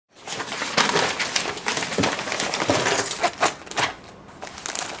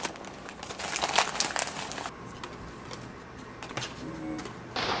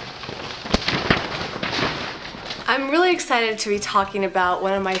really excited to be talking about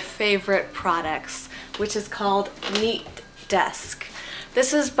one of my favorite products, which is called NeatDesk.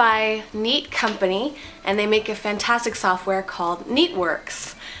 This is by Neat Company, and they make a fantastic software called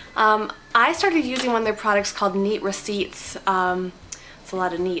NeatWorks. I started using one of their products called Neat Receipts. It's a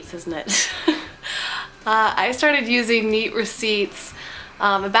lot of neats, isn't it? I started using Neat Receipts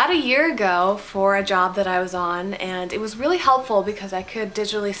about a year ago for a job that I was on, and it was really helpful because I could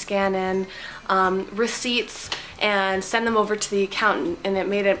digitally scan in receipts and send them over to the accountant, and it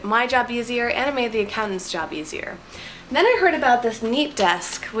made my job easier and it made the accountant's job easier. And then I heard about this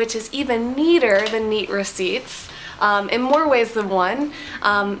NeatDesk, which is even neater than Neat Receipts. In more ways than one.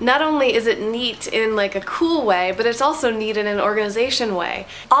 Not only is it neat in like a cool way, but it's also neat in an organization way.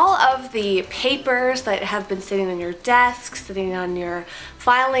 All of the papers that have been sitting on your desk, sitting on your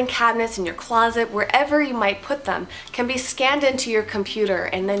filing cabinets, in your closet, wherever you might put them, can be scanned into your computer,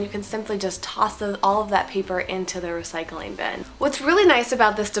 and then you can simply just toss all of that paper into the recycling bin. What's really nice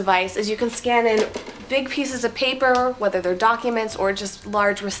about this device is you can scan in big pieces of paper, whether they're documents or just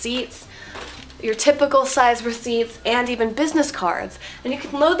large receipts, your typical size receipts, and even business cards. And you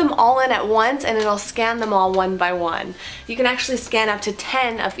can load them all in at once and it'll scan them all one by one. You can actually scan up to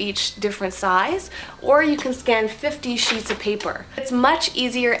 10 of each different size, or you can scan 50 sheets of paper. It's much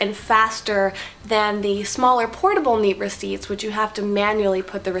easier and faster than the smaller portable Neat Receipts, which you have to manually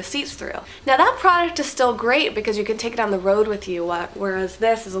put the receipts through. Now that product is still great because you can take it on the road with you, whereas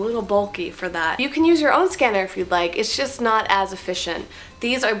this is a little bulky for that. You can use your own scanner if you'd like, it's just not as efficient.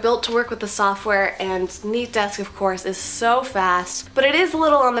 These are built to work with the software, and NeatDesk, of course, is so fast, but it is a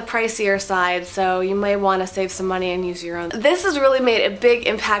little on the pricier side, so you may want to save some money and use your own. This has really made a big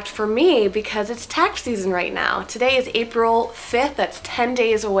impact for me because it's tax season right now. Today is April 5th, that's 10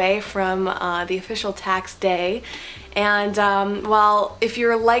 days away from the official tax day. And while if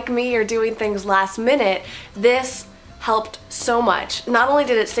you're like me, you're doing things last minute, this helped so much. Not only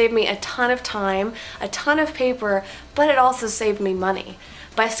did it save me a ton of time, a ton of paper, but it also saved me money.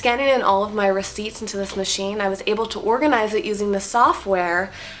 By scanning in all of my receipts into this machine, I was able to organize it using the software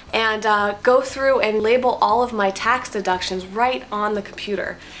and go through and label all of my tax deductions right on the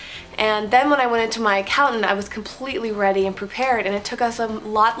computer. And then when I went into my accountant, I was completely ready and prepared, and it took us a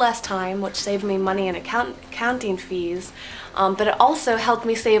lot less time, which saved me money in accounting fees, but it also helped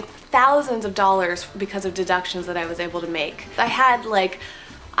me save thousands of dollars because of deductions that I was able to make. I had like,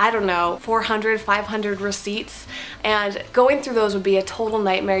 I don't know, 400, 500 receipts, and going through those would be a total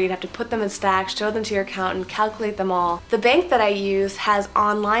nightmare. You'd have to put them in stacks, show them to your accountant, calculate them all. The bank that I use has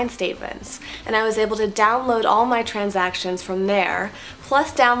online statements, and I was able to download all my transactions from there,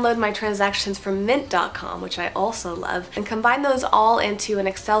 plus download my transactions from mint.com, which I also love, and combine those all into an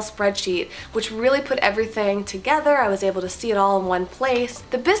Excel spreadsheet, which really put everything together. I was able to see it all in one place.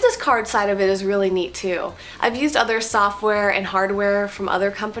 The business card side of it is really neat too. I've used other software and hardware from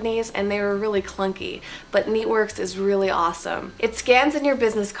other companies, and they were really clunky, but NeatWorks is really awesome. It scans in your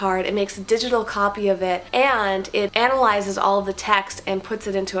business card, it makes a digital copy of it, and it analyzes all of the text and puts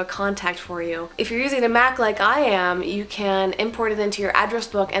it into a contact for you. If you're using a Mac like I am, you can import it into your address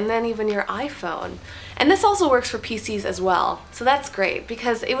book and then even your iPhone. And this also works for PCs as well, so that's great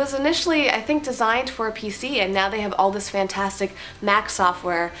because it was initially, I think, designed for a PC, and now they have all this fantastic Mac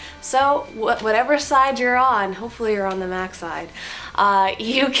software. So whatever side you're on, hopefully you're on the Mac side,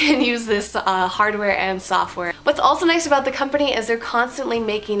 you can use this hardware and software. What's also nice about the company is they're constantly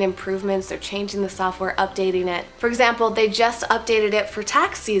making improvements. They're changing the software, updating it. For example, they just updated it for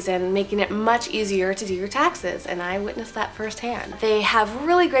tax season, making it much easier to do your taxes, and I witnessed that firsthand. They have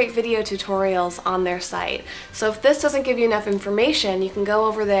really great video tutorials on their site. So if this doesn't give you enough information, you can go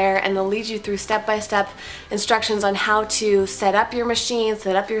over there and they'll lead you through step-by-step instructions on how to set up your machine,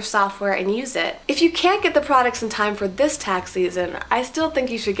 set up your software, and use it. If you can't get the products in time for this tax season, I still think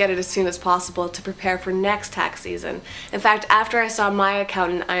you should get it as soon as possible to prepare for next tax season. In fact, after I saw my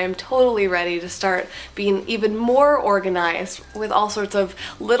accountant, I am totally ready to start being even more organized with all sorts of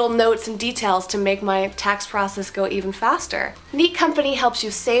little notes and details to make my tax process go even faster. Neat Company helps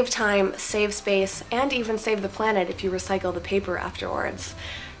you save time, save space, and even save the planet if you recycle the paper afterwards.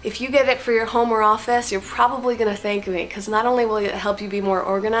 If you get it for your home or office, you're probably going to thank me, because not only will it help you be more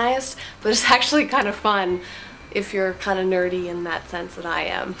organized, but it's actually kind of fun if you're kind of nerdy in that sense that I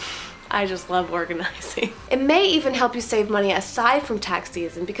am. I just love organizing. It may even help you save money aside from tax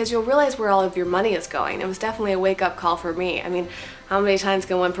season because you'll realize where all of your money is going. It was definitely a wake-up call for me. I mean, how many times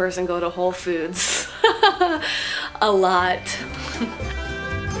can one person go to Whole Foods? A lot.